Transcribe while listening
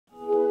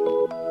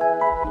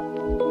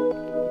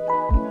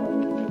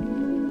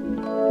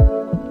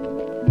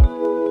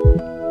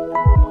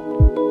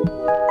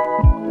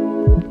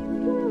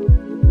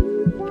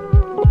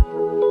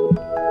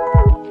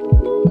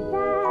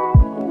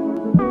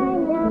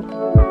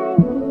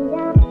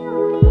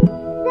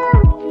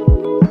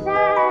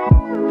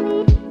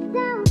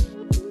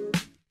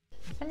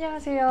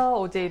안녕하세요.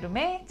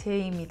 OJAYROOM의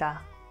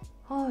제이입니다.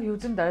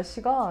 요즘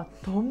날씨가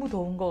너무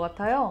더운 것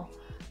같아요.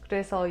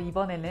 그래서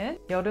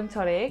이번에는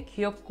여름철에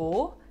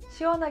귀엽고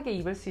시원하게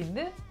입을 수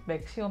있는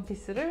맥시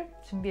원피스를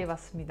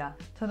준비해봤습니다.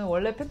 저는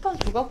원래 패턴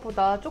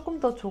조각보다 조금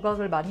더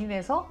조각을 많이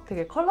내서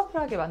되게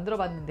컬러풀하게 만들어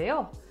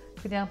봤는데요.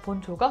 그냥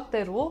본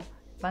조각대로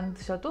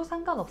만드셔도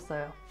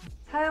상관없어요.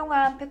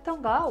 사용한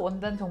패턴과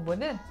원단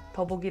정보는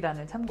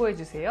더보기란을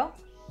참고해주세요.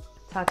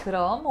 자,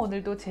 그럼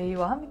오늘도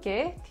제이와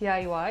함께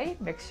DIY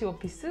맥시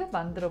원피스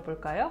만들어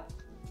볼까요?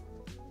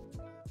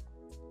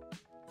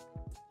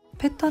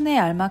 패턴에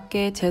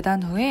알맞게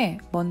재단 후에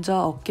먼저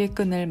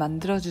어깨끈을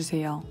만들어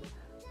주세요.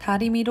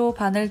 다리미로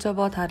반을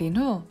접어 다린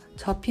후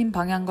접힌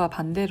방향과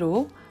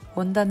반대로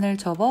원단을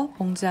접어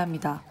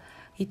봉제합니다.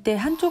 이때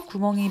한쪽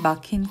구멍이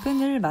막힌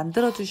끈을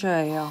만들어 주셔야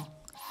해요.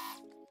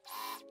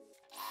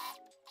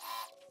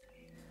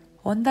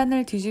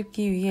 원단을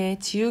뒤집기 위해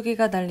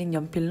지우개가 달린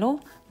연필로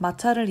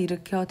마찰을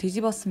일으켜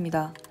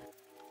뒤집었습니다.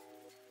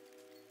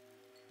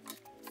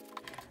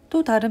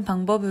 또 다른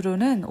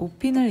방법으로는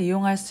옷핀을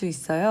이용할 수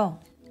있어요.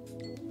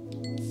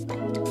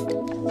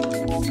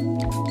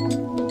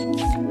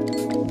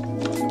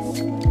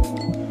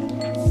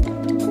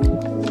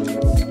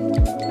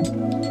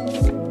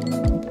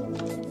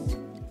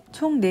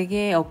 총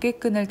 4개의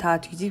어깨끈을 다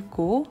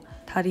뒤집고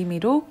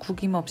다리미로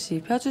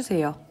구김없이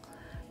펴주세요.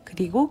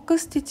 그리고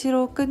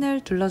끝스티치로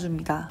끈을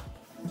둘러줍니다.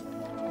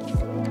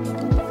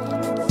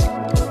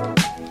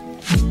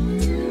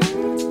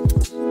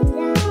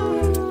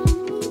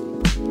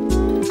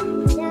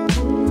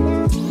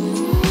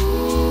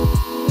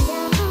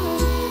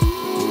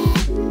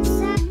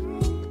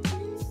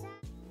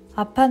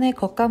 앞판의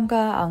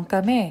겉감과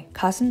안감에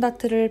가슴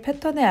다트를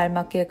패턴에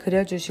알맞게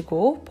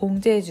그려주시고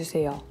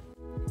봉제해주세요.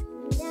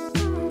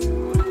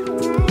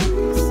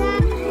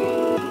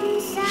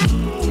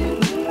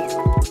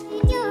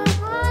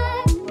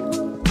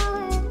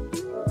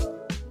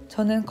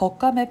 저는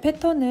겉감의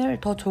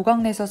패턴을 더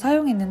조각내서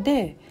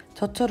사용했는데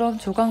저처럼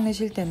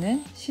조각내실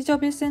때는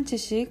시접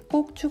 1cm씩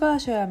꼭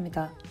추가하셔야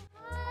합니다.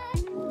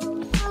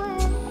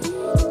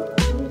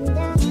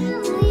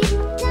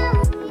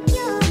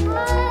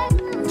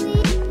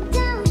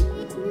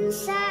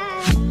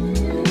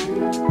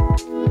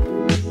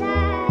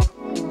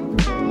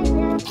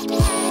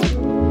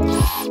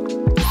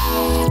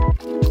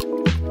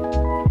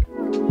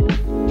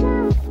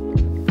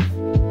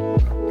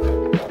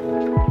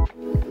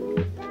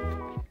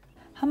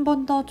 한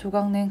번 더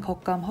조각낸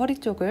겉감 허리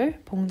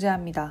쪽을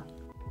봉제합니다.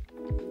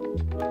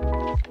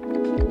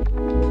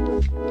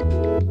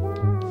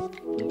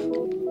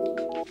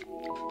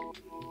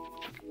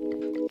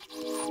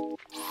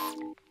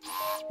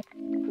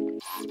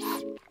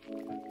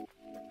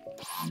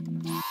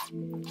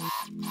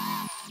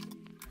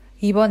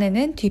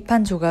 이번에는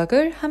뒷판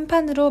조각을 한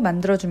판으로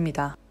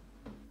만들어줍니다.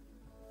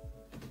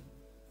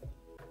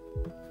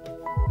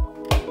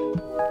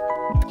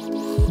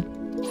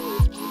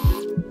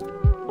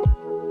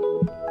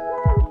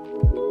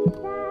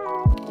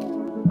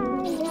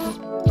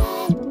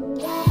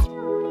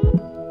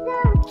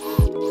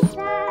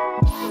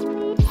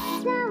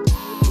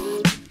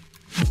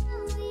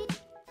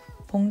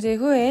 봉제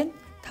후엔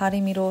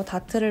다리미로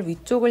다트를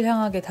위쪽을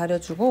향하게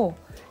다려주고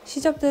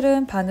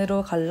시접들은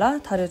반으로 갈라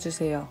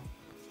다려주세요.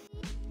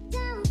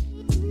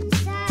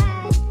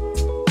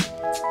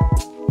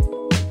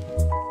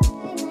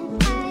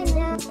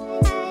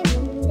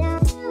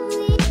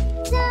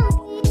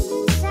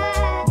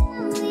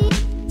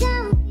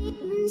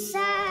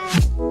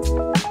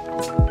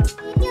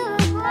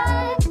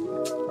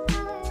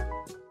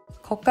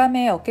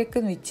 겉감의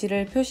어깨끈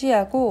위치를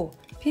표시하고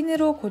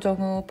핀으로 고정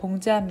후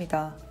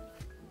봉제합니다.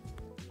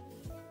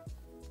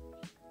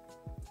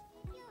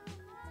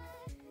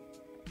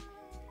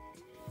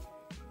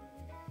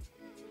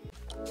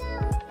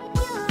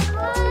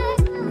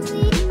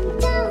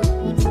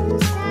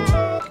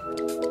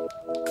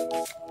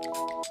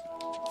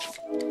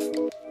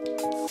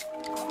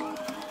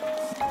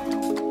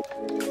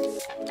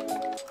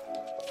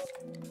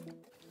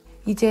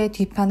 이제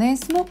뒷판에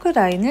스모크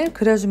라인을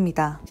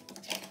그려줍니다.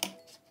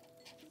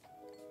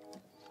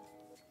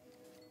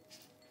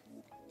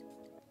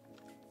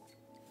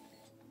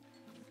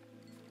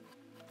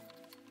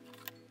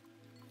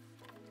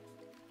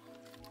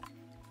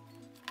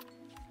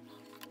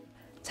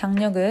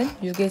 장력은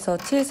 6에서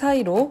 7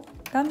 사이로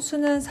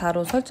땀수는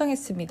 4로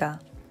설정했습니다.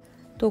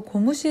 또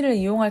고무실을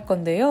이용할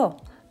건데요.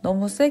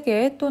 너무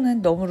세게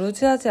또는 너무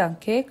루즈하지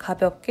않게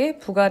가볍게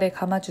부갈에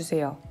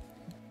감아주세요.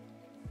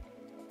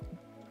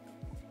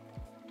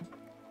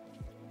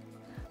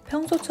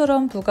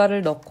 평소처럼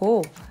부갈을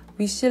넣고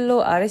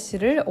윗실로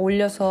아랫실을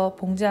올려서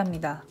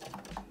봉제합니다.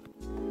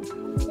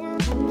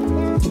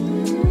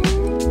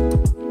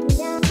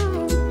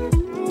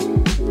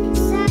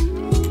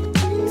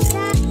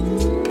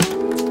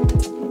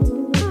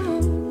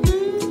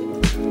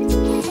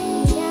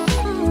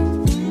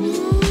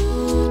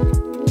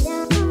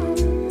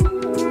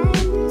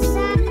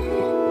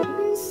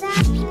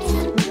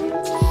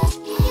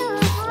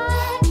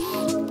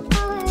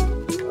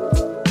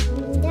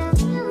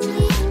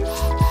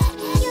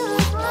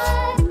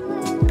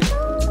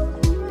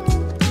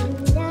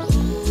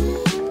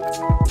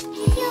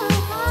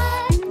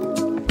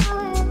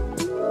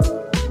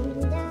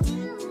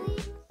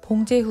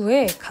 봉제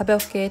후에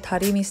가볍게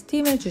다리미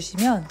스팀을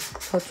주시면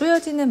더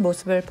조여지는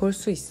모습을 볼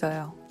수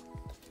있어요.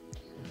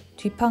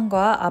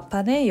 뒷판과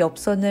앞판의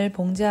옆선을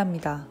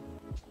봉제합니다.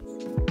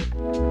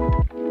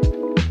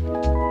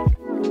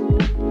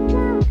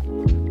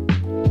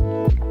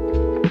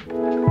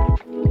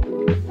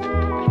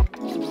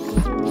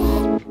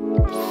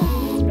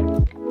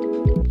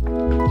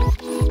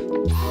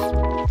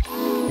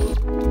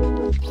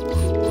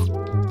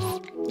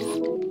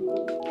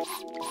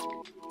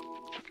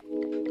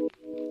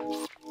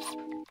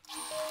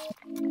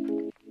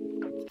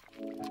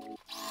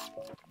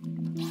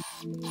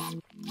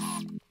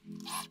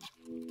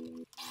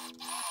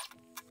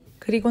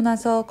 그리고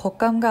나서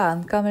겉감과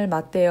안감을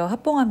맞대어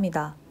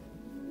합봉합니다.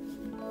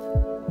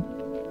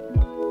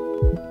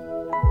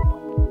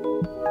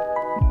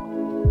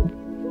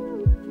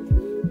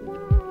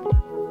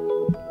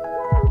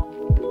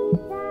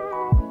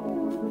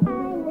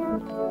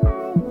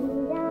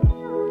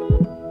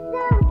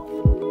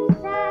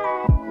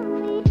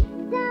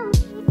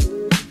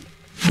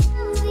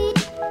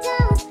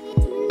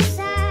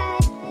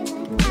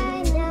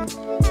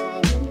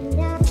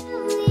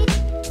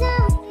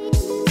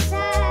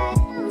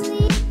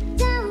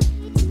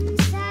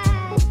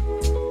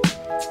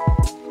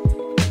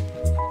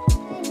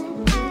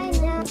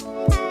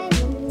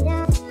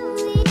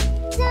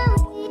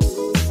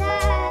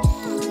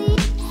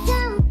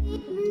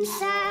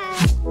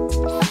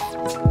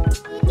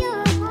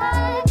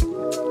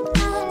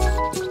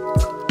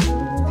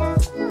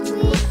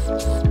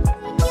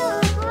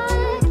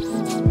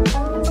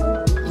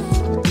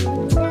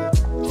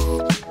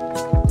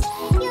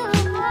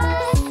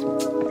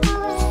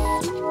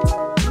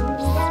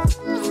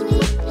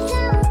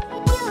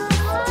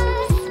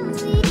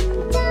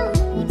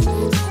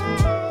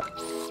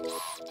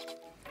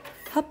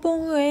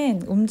 합봉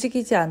후엔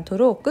움직이지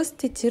않도록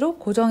끝스티치로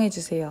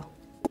고정해주세요.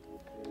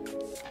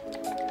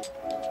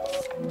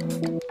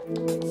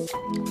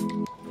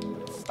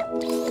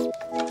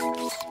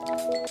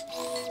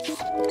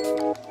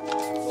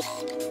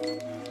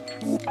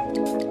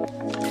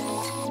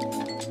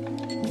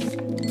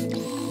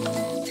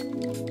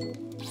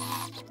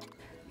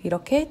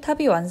 이렇게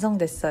탑이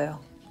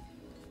완성됐어요.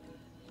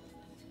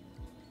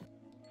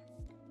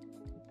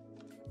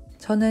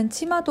 저는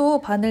치마도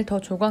바늘 더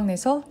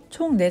조각내서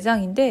총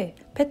 4장인데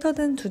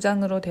패턴은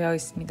 2장으로 되어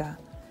있습니다.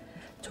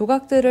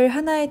 조각들을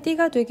하나의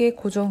띠가 되게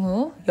고정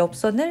후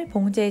옆선을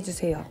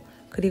봉제해주세요.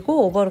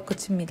 그리고 오버로크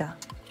칩니다.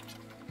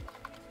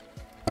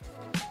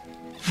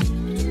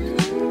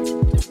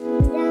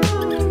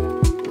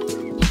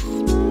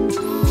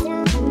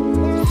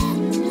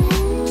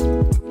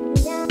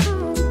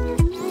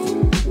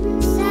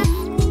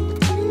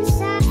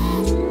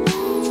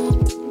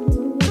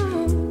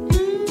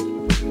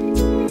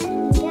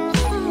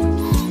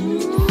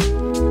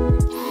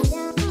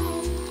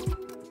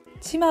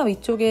 치마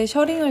위쪽에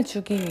셔링을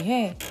주기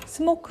위해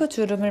스모크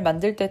주름을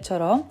만들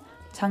때처럼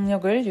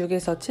장력을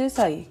 6에서 7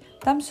 사이,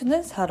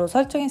 땀수는 4로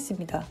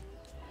설정했습니다.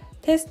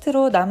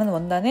 테스트로 남은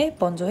원단에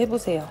먼저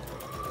해보세요.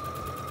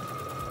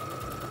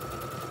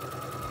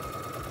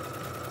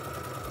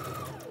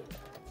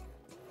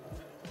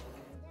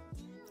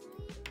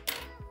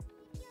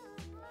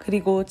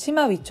 그리고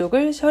치마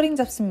위쪽을 셔링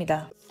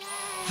잡습니다.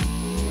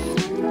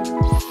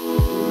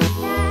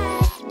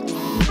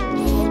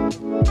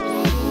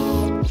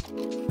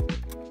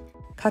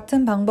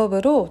 같은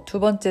방법으로 두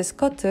번째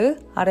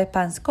스커트,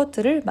 아래판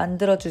스커트를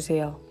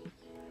만들어주세요.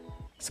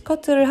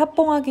 스커트를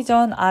합봉하기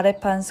전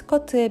아래판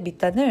스커트의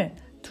밑단을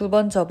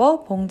 2번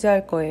접어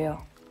봉제할 거예요.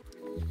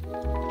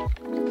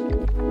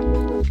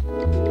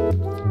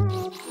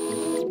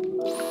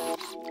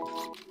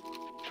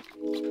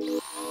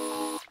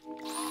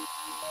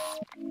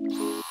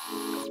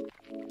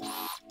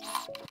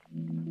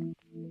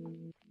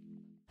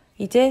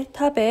 이제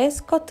탑에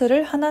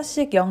스커트를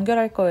하나씩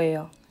연결할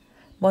거예요.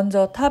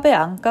 먼저 탑의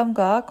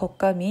안감과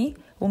겉감이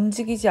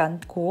움직이지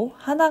않고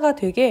하나가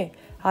되게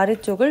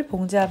아래쪽을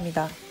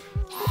봉제합니다.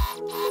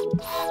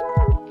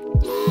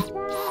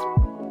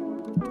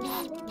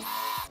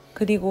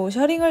 그리고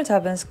셔링을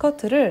잡은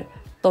스커트를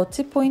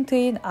너치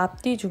포인트인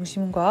앞뒤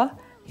중심과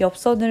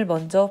옆선을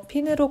먼저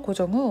핀으로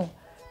고정 후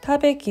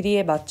탑의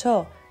길이에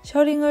맞춰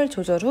셔링을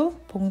조절 후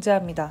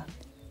봉제합니다.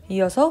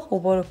 이어서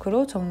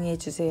오버로크로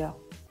정리해주세요.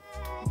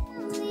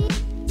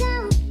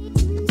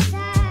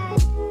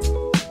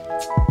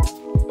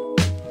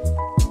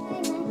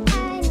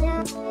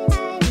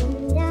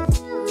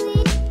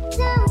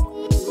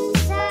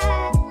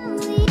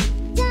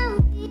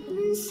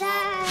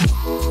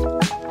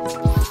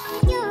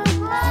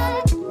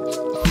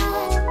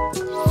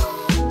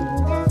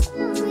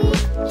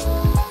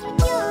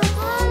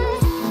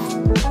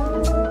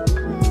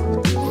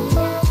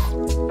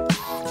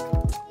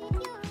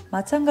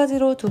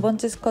 마찬가지로 두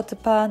번째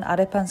스커트판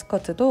아래판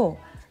스커트도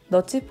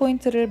너치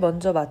포인트를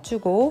먼저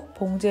맞추고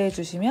봉제해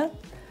주시면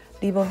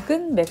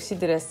리본끈 맥시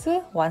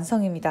드레스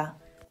완성입니다.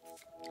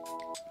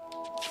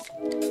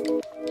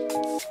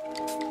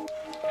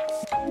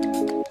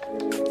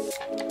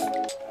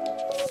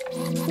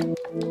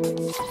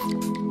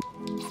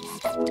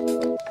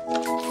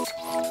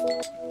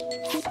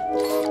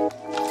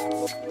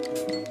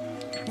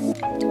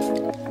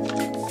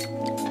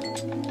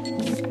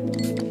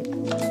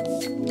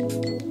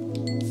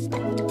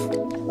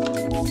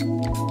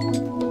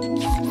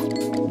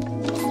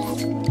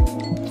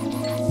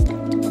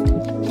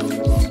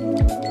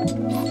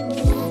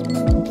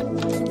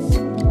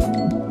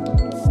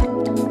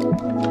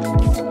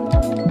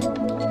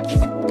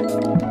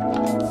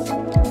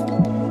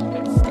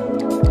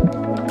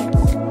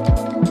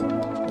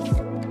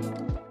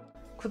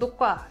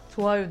 구독과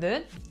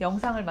좋아요는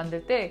영상을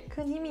만들 때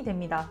큰 힘이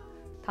됩니다.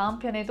 다음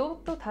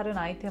편에도 또 다른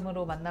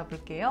아이템으로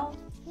만나볼게요.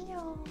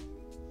 안녕.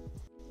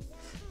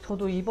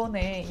 저도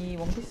이번에 이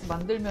원피스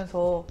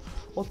만들면서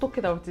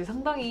어떻게 나올지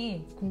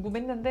상당히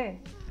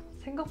궁금했는데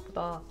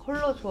생각보다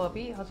컬러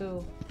조합이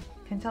아주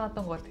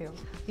괜찮았던 것 같아요.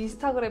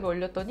 인스타그램에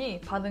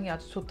올렸더니 반응이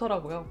아주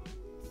좋더라고요.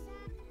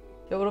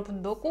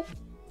 여러분도 꼭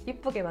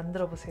이쁘게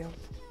만들어 보세요.